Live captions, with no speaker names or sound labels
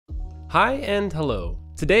Hi and hello.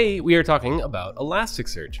 Today we are talking about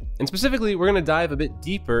Elasticsearch, and specifically we're going to dive a bit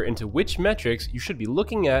deeper into which metrics you should be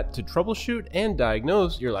looking at to troubleshoot and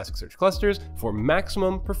diagnose your Elasticsearch clusters for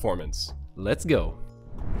maximum performance. Let's go.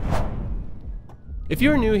 If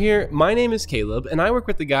you're new here, my name is Caleb and I work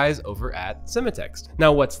with the guys over at Sematext.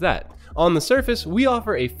 Now what's that? On the surface, we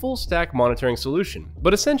offer a full stack monitoring solution,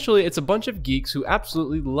 but essentially it's a bunch of geeks who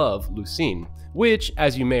absolutely love Lucene, which,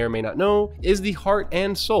 as you may or may not know, is the heart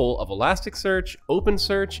and soul of Elasticsearch,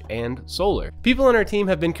 OpenSearch, and Solr. People on our team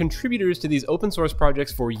have been contributors to these open source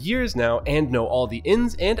projects for years now and know all the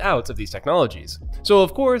ins and outs of these technologies. So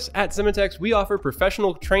of course, at Sematext, we offer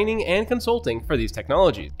professional training and consulting for these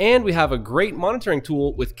technologies. And we have a great monitoring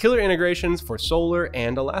tool with killer integrations for Solr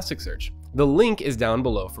and Elasticsearch. The link is down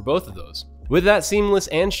below for both of those. With that seamless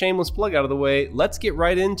and shameless plug out of the way, let's get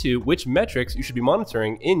right into which metrics you should be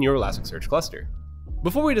monitoring in your Elasticsearch cluster.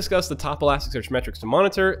 Before we discuss the top Elasticsearch metrics to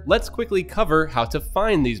monitor, let's quickly cover how to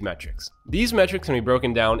find these metrics. These metrics can be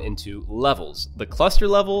broken down into levels: the cluster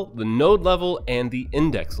level, the node level, and the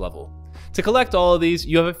index level. To collect all of these,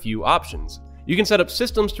 you have a few options. You can set up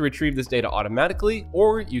systems to retrieve this data automatically,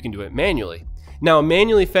 or you can do it manually. Now,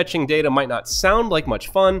 manually fetching data might not sound like much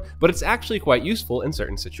fun, but it's actually quite useful in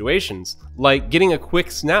certain situations, like getting a quick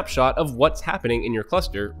snapshot of what's happening in your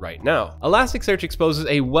cluster right now. Elasticsearch exposes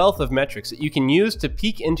a wealth of metrics that you can use to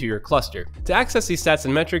peek into your cluster. To access these stats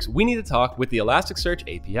and metrics, we need to talk with the Elasticsearch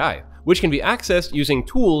API, which can be accessed using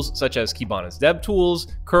tools such as Kibana's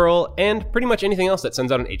DevTools, curl, and pretty much anything else that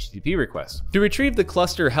sends out an HTTP request. To retrieve the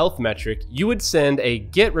cluster health metric, you would send a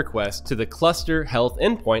GET request to the cluster health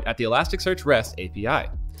endpoint at the Elasticsearch REST API.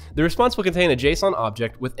 The response will contain a JSON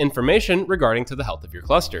object with information regarding to the health of your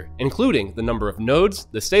cluster, including the number of nodes,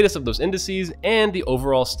 the status of those indices, and the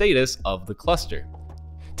overall status of the cluster.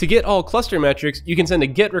 To get all cluster metrics, you can send a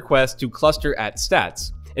GET request to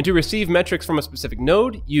cluster@stats. And to receive metrics from a specific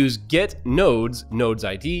node, use get nodes, nodes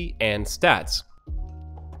ID, and stats.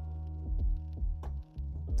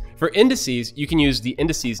 For indices, you can use the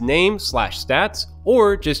indices name/stats,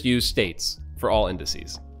 or just use states for all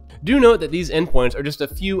indices. Do note that these endpoints are just a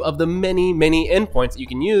few of the many endpoints that you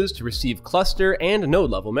can use to receive cluster and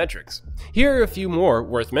node level metrics. Here are a few more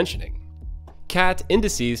worth mentioning. Cat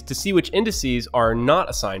indices to see which indices are not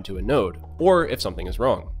assigned to a node, or if something is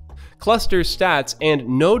wrong. Cluster stats and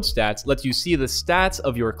node stats lets you see the stats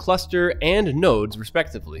of your cluster and nodes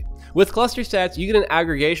respectively. With cluster stats, you get an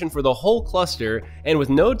aggregation for the whole cluster, and with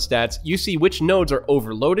node stats, you see which nodes are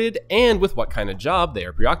overloaded and with what kind of job they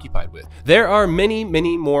are preoccupied with. There are many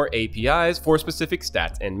more APIs for specific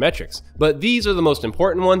stats and metrics, but these are the most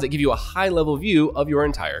important ones that give you a high-level view of your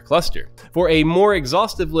entire cluster. For a more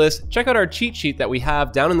exhaustive list, check out our cheat sheet that we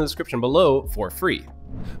have down in the description below for free.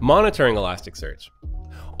 Monitoring Elasticsearch.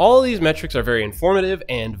 All of these metrics are very informative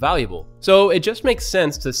and valuable, so it just makes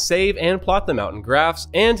sense to save and plot them out in graphs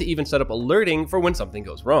and to even set up alerting for when something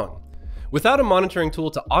goes wrong. Without a monitoring tool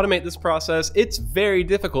to automate this process, it's very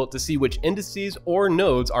difficult to see which indices or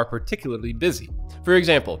nodes are particularly busy. For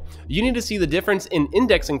example, you need to see the difference in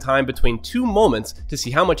indexing time between two moments to see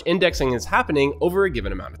how much indexing is happening over a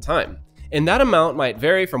given amount of time. And that amount might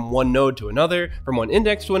vary from one node to another, from one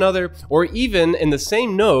index to another, or even in the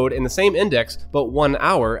same node in the same index, but 1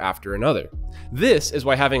 hour after another. This is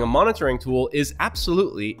why having a monitoring tool is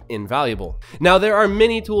absolutely invaluable. Now, there are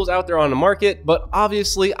many tools out there on the market, but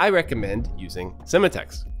obviously I recommend using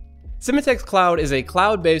Sematext. Sematext Cloud is a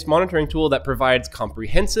cloud-based monitoring tool that provides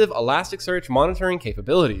comprehensive Elasticsearch monitoring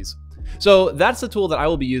capabilities. So that's the tool that I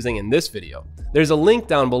will be using in this video. There's a link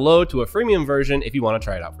down below to a freemium version if you want to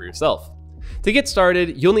try it out for yourself. To get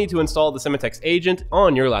started, you'll need to install the Sematext agent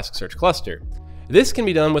on your Elasticsearch cluster. This can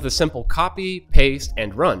be done with a simple copy, paste,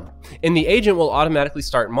 and run, and the agent will automatically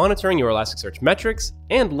start monitoring your Elasticsearch metrics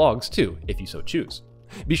and logs too, if you so choose.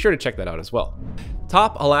 Be sure to check that out as well.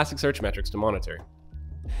 Top Elasticsearch metrics to monitor.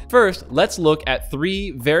 First, let's look at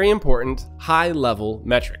 3 very important high-level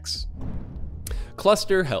metrics.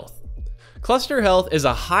 Cluster health. Cluster health is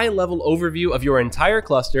a high-level overview of your entire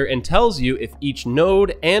cluster and tells you if each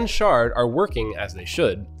node and shard are working as they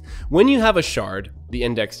should. When you have a shard, the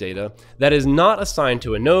index data, that is not assigned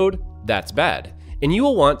to a node, that's bad, and you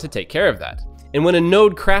will want to take care of that. And when a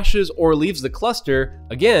node crashes or leaves the cluster,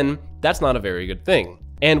 again, that's not a very good thing.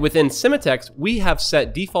 And within Sematext, we have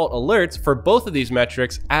set default alerts for both of these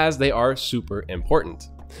metrics as they are super important.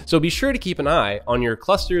 So be sure to keep an eye on your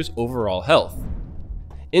cluster's overall health.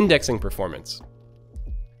 Indexing performance.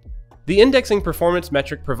 The indexing performance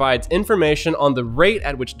metric provides information on the rate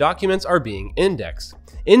at which documents are being indexed.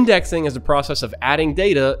 Indexing is the process of adding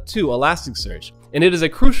data to Elasticsearch, and it is a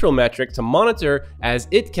crucial metric to monitor as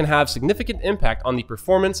it can have significant impact on the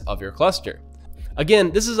performance of your cluster.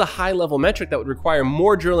 Again, this is a high-level metric that would require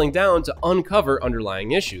more drilling down to uncover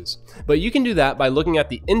underlying issues. But you can do that by looking at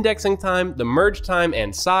the indexing time, the merge time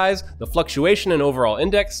and size, the fluctuation in overall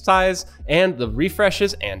index size, and the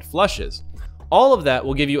refreshes and flushes. All of that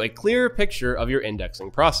will give you a clearer picture of your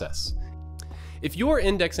indexing process. If your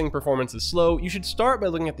indexing performance is slow, you should start by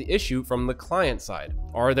looking at the issue from the client side.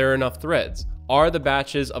 Are there enough threads? Are the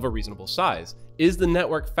batches of a reasonable size? Is the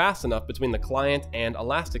network fast enough between the client and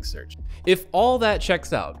Elasticsearch? If all that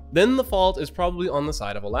checks out, then the fault is probably on the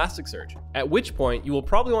side of Elasticsearch, at which point you will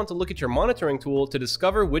probably want to look at your monitoring tool to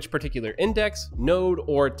discover which particular index, node,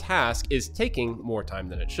 or task is taking more time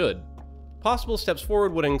than it should. Possible steps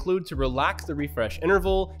forward would include to relax the refresh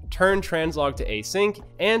interval, turn translog to async,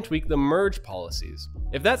 and tweak the merge policies.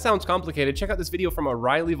 If that sounds complicated, check out this video from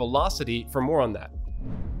O'Reilly Velocity for more on that.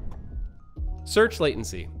 Search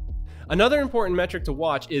latency. Another important metric to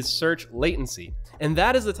watch is search latency, and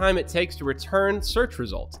that is the time it takes to return search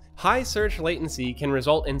results. High search latency can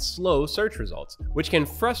result in slow search results, which can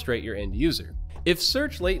frustrate your end user. If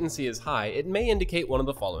search latency is high, it may indicate one of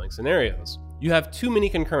the following scenarios. You have too many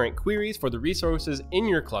concurrent queries for the resources in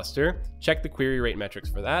your cluster, check the query rate metrics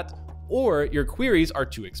for that, or your queries are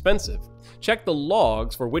too expensive. Check the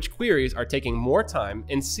logs for which queries are taking more time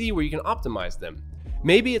and see where you can optimize them.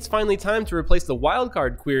 Maybe it's finally time to replace the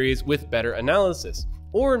wildcard queries with better analysis,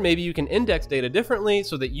 or maybe you can index data differently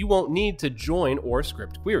so that you won't need to join or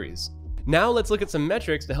script queries. Now let's look at some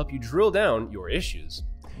metrics to help you drill down your issues.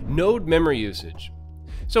 Node memory usage.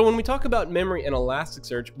 So when we talk about memory in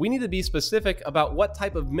Elasticsearch, we need to be specific about what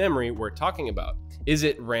type of memory we're talking about. Is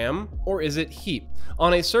it RAM or is it heap?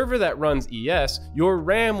 On a server that runs ES, your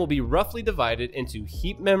RAM will be roughly divided into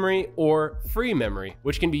heap memory or free memory,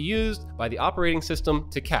 which can be used by the operating system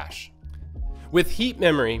to cache. With heap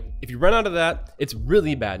memory, if you run out of that, it's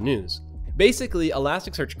really bad news. Basically,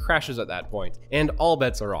 Elasticsearch crashes at that point, and all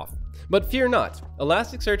bets are off. But fear not,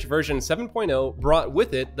 Elasticsearch version 7.0 brought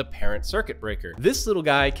with it the parent circuit breaker. This little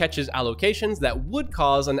guy catches allocations that would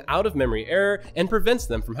cause an out-of-memory error and prevents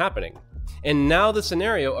them from happening. And now the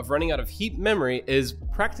scenario of running out of heap memory is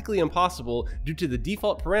practically impossible due to the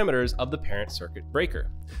default parameters of the parent circuit breaker.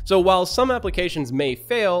 So while some applications may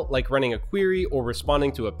fail, like running a query or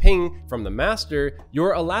responding to a ping from the master,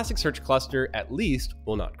 your Elasticsearch cluster at least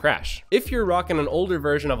will not crash. If you're rocking an older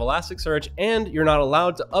version of Elasticsearch and you're not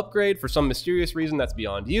allowed to upgrade for some mysterious reason that's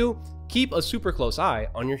beyond you, keep a super close eye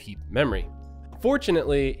on your heap memory.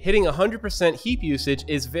 Fortunately, hitting 100% heap usage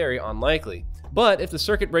is very unlikely. But if the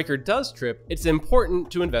circuit breaker does trip, it's important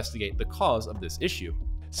to investigate the cause of this issue.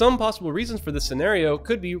 Some possible reasons for this scenario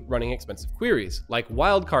could be running expensive queries, like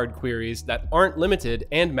wildcard queries that aren't limited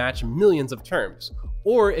and match millions of terms,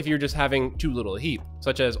 or if you're just having too little heap,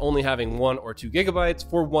 such as only having 1 or 2 gigabytes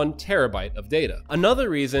for 1 terabyte of data. Another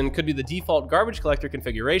reason could be the default garbage collector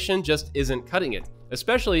configuration just isn't cutting it,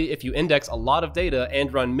 especially if you index a lot of data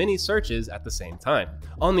and run many searches at the same time.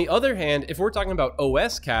 On the other hand, if we're talking about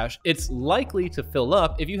OS cache, it's likely to fill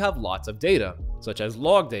up if you have lots of data, such as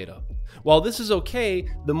log data. While this is okay,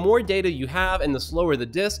 the more data you have and the slower the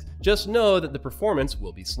disk, just know that the performance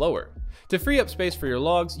will be slower. To free up space for your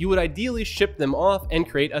logs, you would ideally ship them off and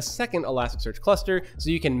create a second Elasticsearch cluster so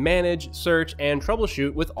you can manage, search, and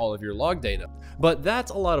troubleshoot with all of your log data. But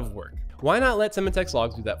that's a lot of work. Why not let Sematext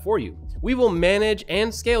logs do that for you? We will manage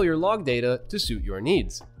and scale your log data to suit your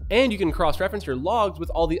needs. And you can cross-reference your logs with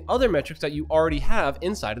all the other metrics that you already have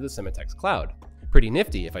inside of the Sematext cloud. Pretty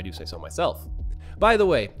nifty if I do say so myself. By the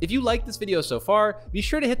way, if you liked this video so far, be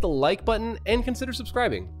sure to hit the like button and consider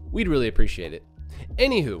subscribing. We'd really appreciate it.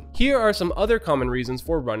 Anywho, here are some other common reasons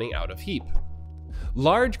for running out of heap.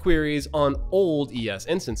 Large queries on old ES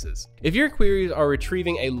instances. If your queries are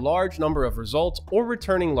retrieving a large number of results or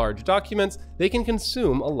returning large documents, they can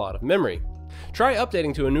consume a lot of memory. Try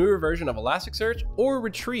updating to a newer version of Elasticsearch or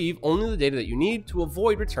retrieve only the data that you need to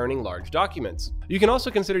avoid returning large documents. You can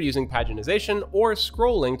also consider using pagination or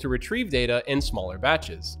scrolling to retrieve data in smaller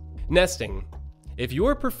batches. Nesting. If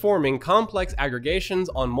you're performing complex aggregations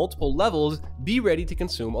on multiple levels, be ready to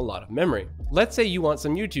consume a lot of memory. Let's say you want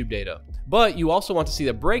some YouTube data, but you also want to see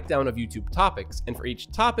the breakdown of YouTube topics, and for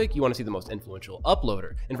each topic you want to see the most influential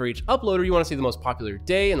uploader, and for each uploader you want to see the most popular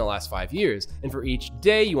day in the last 5 years, and for each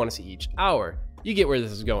day you want to see each hour. You get where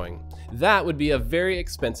this is going. That would be a very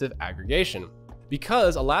expensive aggregation,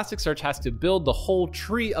 because Elasticsearch has to build the whole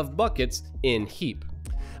tree of buckets in heap.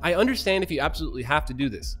 I understand if you absolutely have to do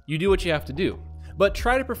this. You do what you have to do. But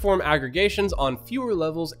try to perform aggregations on fewer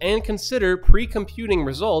levels and consider pre-computing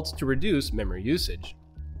results to reduce memory usage.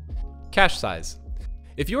 Cache size.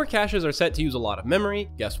 If your caches are set to use a lot of memory,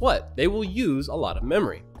 guess what? They will use a lot of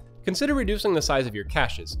memory. Consider reducing the size of your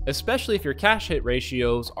caches, especially if your cache hit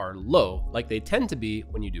ratios are low, like they tend to be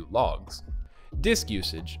when you do logs. Disk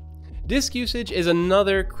usage. Disk usage is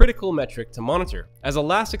another critical metric to monitor, as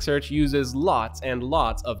Elasticsearch uses lots and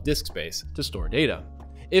lots of disk space to store data.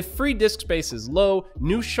 If free disk space is low,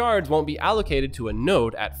 new shards won't be allocated to a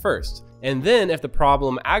node at first, and then if the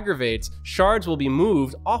problem aggravates, shards will be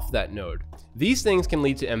moved off that node. These things can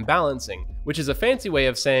lead to imbalancing, which is a fancy way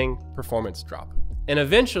of saying performance drop. And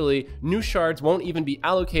eventually, new shards won't even be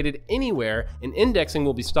allocated anywhere, and indexing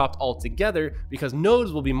will be stopped altogether because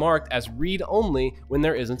nodes will be marked as read-only when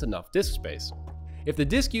there isn't enough disk space. If the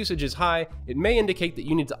disk usage is high, it may indicate that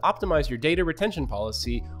you need to optimize your data retention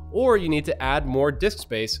policy, or you need to add more disk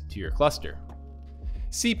space to your cluster.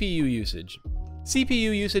 CPU usage.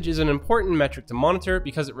 CPU usage is an important metric to monitor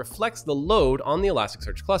because it reflects the load on the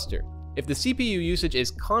Elasticsearch cluster. If the CPU usage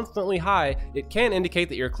is constantly high, it can indicate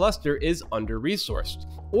that your cluster is under-resourced,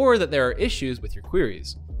 or that there are issues with your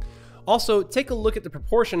queries. Also, take a look at the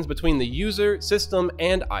proportions between the user, system,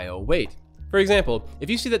 and I/O weight. For example, if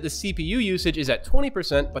you see that the CPU usage is at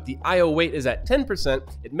 20% but the I/O weight is at 10%,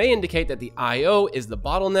 it may indicate that the I/O is the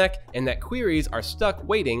bottleneck and that queries are stuck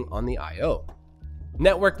waiting on the I/O.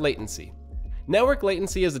 Network latency. Network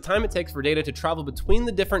latency is the time it takes for data to travel between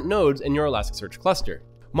the different nodes in your Elasticsearch cluster.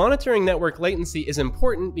 Monitoring network latency is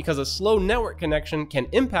important because a slow network connection can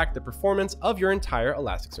impact the performance of your entire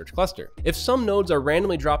Elasticsearch cluster. If some nodes are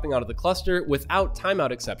randomly dropping out of the cluster without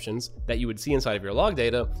timeout exceptions that you would see inside of your log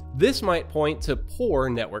data, this might point to poor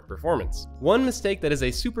network performance. One mistake that is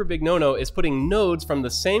a super big no-no is putting nodes from the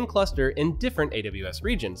same cluster in different AWS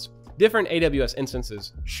regions. Different AWS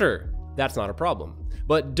instances, sure, that's not a problem,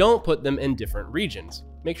 but don't put them in different regions.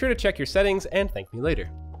 Make sure to check your settings and thank me later.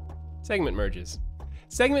 Segment merges.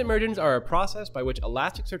 Segment merges are a process by which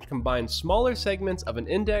Elasticsearch combines smaller segments of an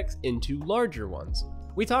index into larger ones.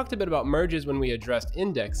 We talked a bit about merges when we addressed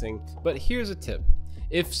indexing, but here's a tip.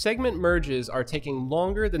 If segment merges are taking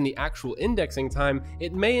longer than the actual indexing time,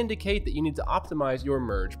 it may indicate that you need to optimize your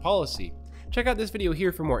merge policy. Check out this video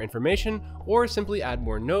here for more information, or simply add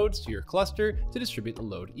more nodes to your cluster to distribute the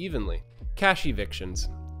load evenly. Cache evictions.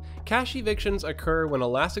 Cache evictions occur when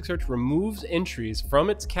Elasticsearch removes entries from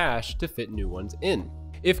its cache to fit new ones in.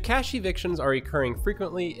 If cache evictions are occurring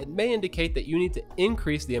frequently, it may indicate that you need to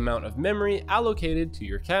increase the amount of memory allocated to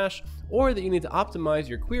your cache, or that you need to optimize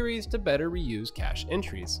your queries to better reuse cache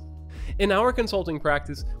entries. In our consulting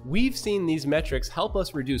practice, we've seen these metrics help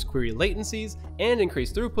us reduce query latencies and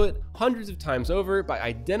increase throughput hundreds of times over by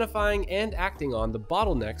identifying and acting on the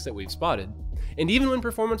bottlenecks that we've spotted. And even when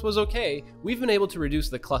performance was okay, we've been able to reduce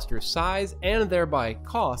the cluster size and thereby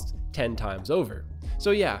cost 10 times over.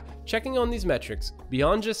 So yeah, checking on these metrics,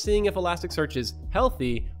 beyond just seeing if Elasticsearch is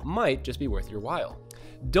healthy, might just be worth your while.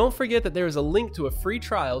 Don't forget that there is a link to a free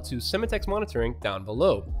trial to Sematext monitoring down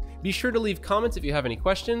below. Be sure to leave comments if you have any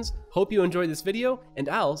questions. Hope you enjoyed this video, and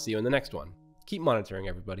I'll see you in the next one. Keep monitoring,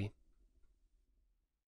 everybody.